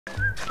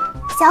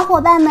小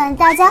伙伴们，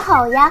大家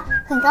好呀！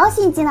很高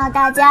兴见到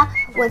大家。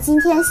我今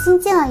天新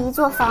建了一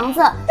座房子，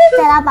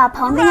再来把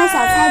旁边的小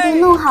菜地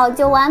弄好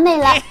就完美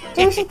了，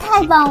真是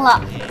太棒了！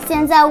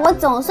现在我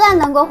总算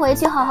能够回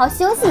去好好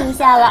休息一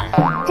下了。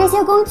这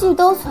些工具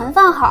都存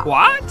放好。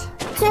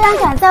居然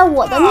敢在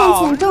我的面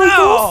前种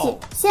东西，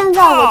现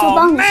在我就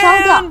帮你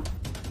烧掉。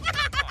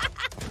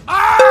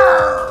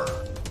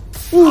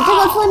你这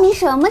个村民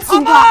什么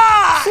情况？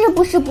是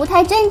不是不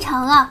太正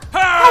常啊？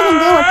快点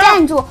给我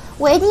站住！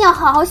我一定要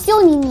好好修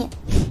你。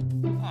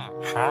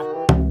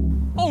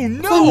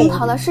村民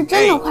跑的是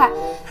真的快，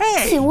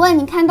请问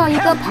你看到一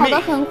个跑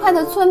得很快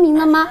的村民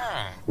了吗？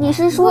你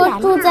是说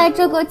住在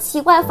这个奇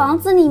怪房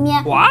子里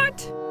面？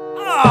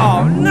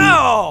 Oh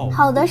no！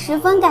 好的，十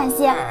分感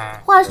谢。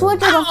话说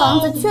这个房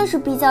子确实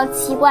比较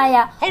奇怪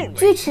呀，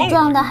锯齿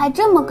状的还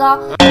这么高。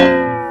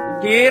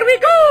Here we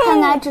go！ 看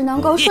来只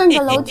能够顺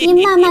着楼梯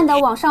慢慢的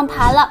往上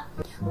爬了。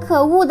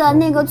可恶的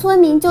那个村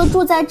民就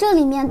住在这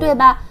里面，对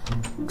吧？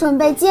准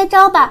备接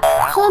招吧，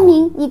村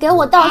民，你给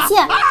我道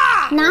歉！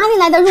哪里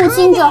来的入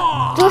侵者？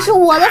这是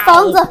我的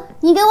房子，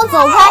你给我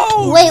走开！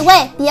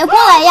喂，别过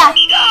来呀！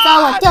糟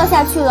了，掉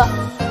下去了。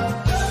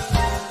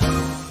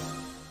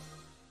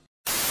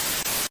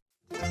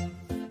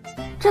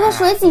这个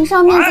水井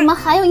上面怎么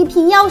还有一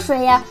瓶药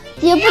水呀？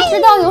也不知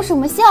道有什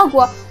么效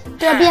果。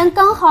这边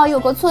刚好有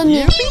个村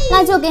民，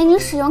那就给你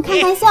使用看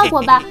看效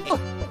果吧。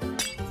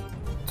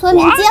村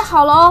民接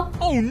好了哦。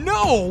Oh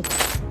no！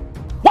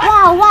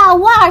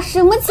 哇，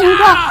什么情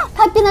况？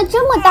它变得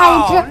这么大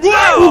一只，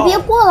你别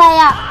过来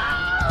呀！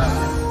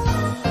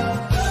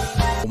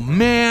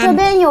这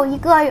边有一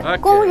个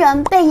工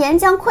人被岩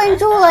浆困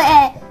住了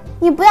哎，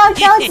你不要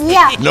着急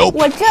呀，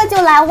我这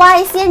就来挖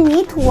一些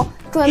泥土，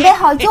准备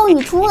好救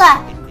你出来。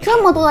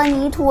这么多的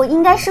泥土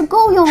应该是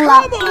够用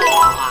了。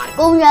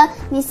工人，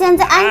你现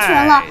在安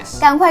全了，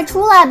赶快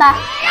出来吧。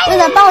为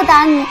了报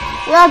答你，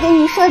我要给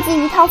你设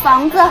计一套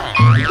房子。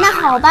那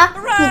好吧，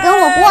你跟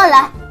我过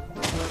来。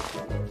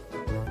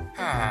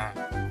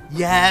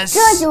Yes！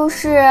 这就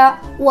是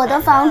我的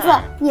房子，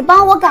你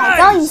帮我改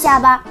造一下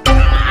吧。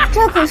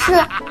这可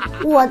是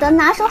我的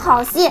拿手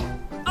好戏，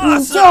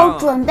你就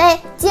准备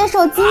接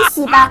受惊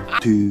喜吧。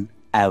2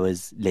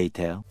 hours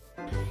later。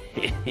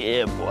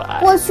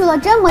过去了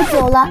这么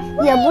久了，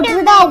也不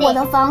知道我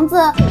的房子，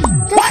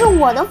这是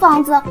我的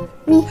房子。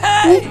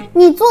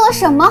你做了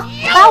什么？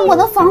把我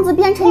的房子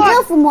变成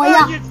这副模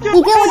样？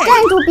你给我站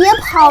住，别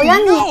跑呀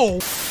你！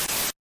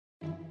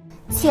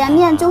前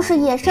面就是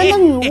野生的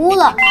女巫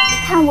了，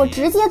看我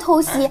直接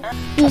偷袭！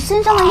你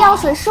身上的药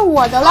水是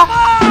我的了，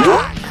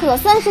可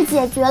算是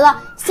解决了。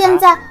现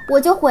在我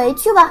就回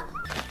去吧。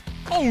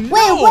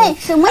喂，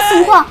什么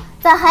情况？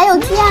咋还有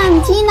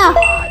TNT 呢？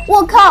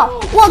我靠！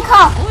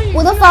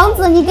我的房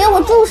子，你给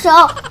我住手！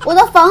我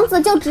的房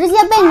子就直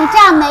接被你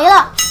炸没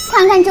了。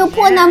看看这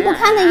破烂不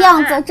堪的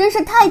样子，真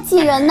是太气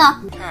人了。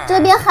这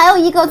边还有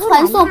一个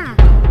传送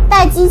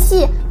带机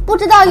器，不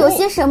知道有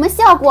些什么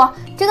效果。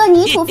这个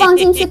泥土放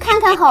进去看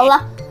看好了。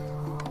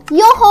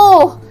哟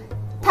吼，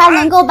它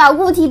能够把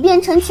物体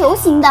变成球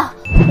形的。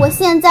我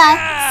现在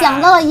想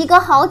到了一个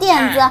好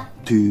点子。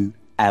2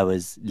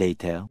 hours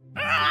later。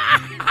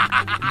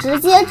直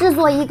接制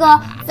作一个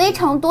非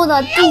常多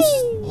的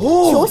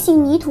球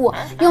形泥土，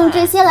用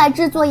这些来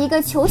制作一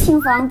个球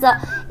形房子，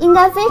应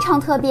该非常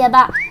特别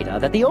吧。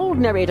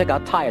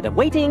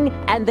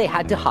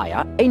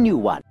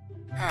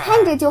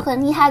看着就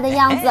很厉害的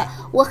样子，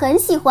我很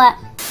喜欢。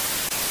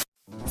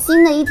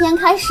新的一天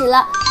开始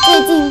了，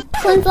最近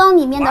村庄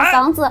里面的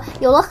房子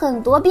有了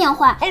很多变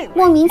化，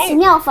莫名其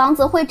妙房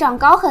子会长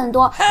高很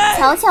多，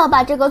巧巧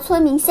把这个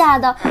村民吓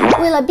得，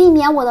为了避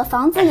免我的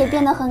房子也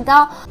变得很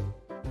高，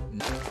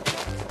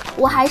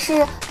我还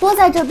是多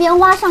在这边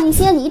挖上一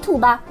些泥土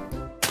吧。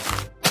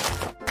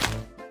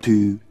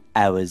2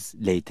 hours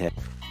later。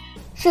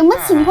什么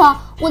情况？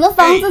我的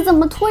房子怎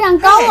么突然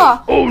高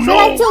了？谁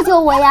来救救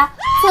我呀？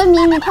村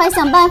民，你快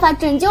想办法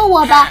拯救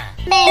我吧！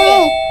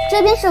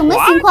这边什么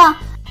情况？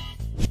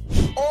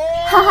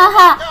哈哈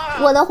哈！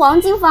我的黄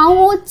金房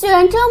屋居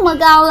然这么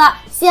高了！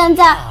现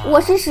在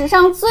我是史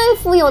上最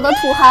富有的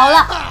土豪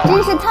了，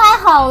真是太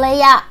好了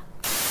呀！